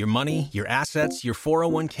have. Your money, your assets, your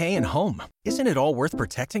 401k, and home. Isn't it all worth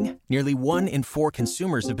protecting? Nearly 1 in 4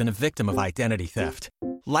 consumers have been a victim of identity theft.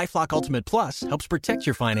 LifeLock Ultimate Plus helps protect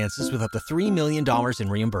your finances with up to $3 million in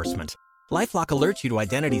reimbursement. LifeLock alerts you to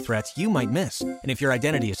identity threats you might miss. And if your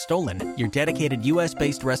identity is stolen, your dedicated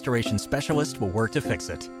U.S.-based restoration specialist will work to fix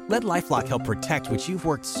it. Let LifeLock help protect what you've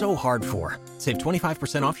worked so hard for. Save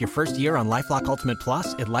 25% off your first year on LifeLock Ultimate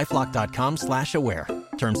Plus at LifeLock.com/aware.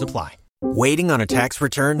 Terms apply. Waiting on a tax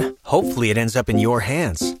return? Hopefully it ends up in your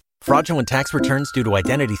hands. Fraudulent tax returns due to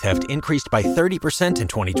identity theft increased by 30% in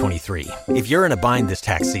 2023. If you're in a bind this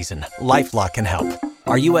tax season, LifeLock can help.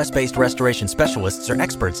 Our U.S.-based restoration specialists are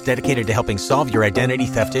experts dedicated to helping solve your identity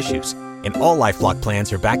theft issues. And all LifeLock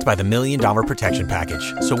plans are backed by the $1 Million Protection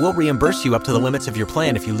Package. So we'll reimburse you up to the limits of your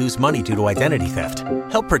plan if you lose money due to identity theft.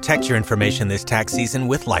 Help protect your information this tax season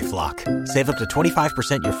with LifeLock. Save up to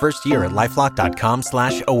 25% your first year at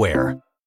LifeLock.com/aware.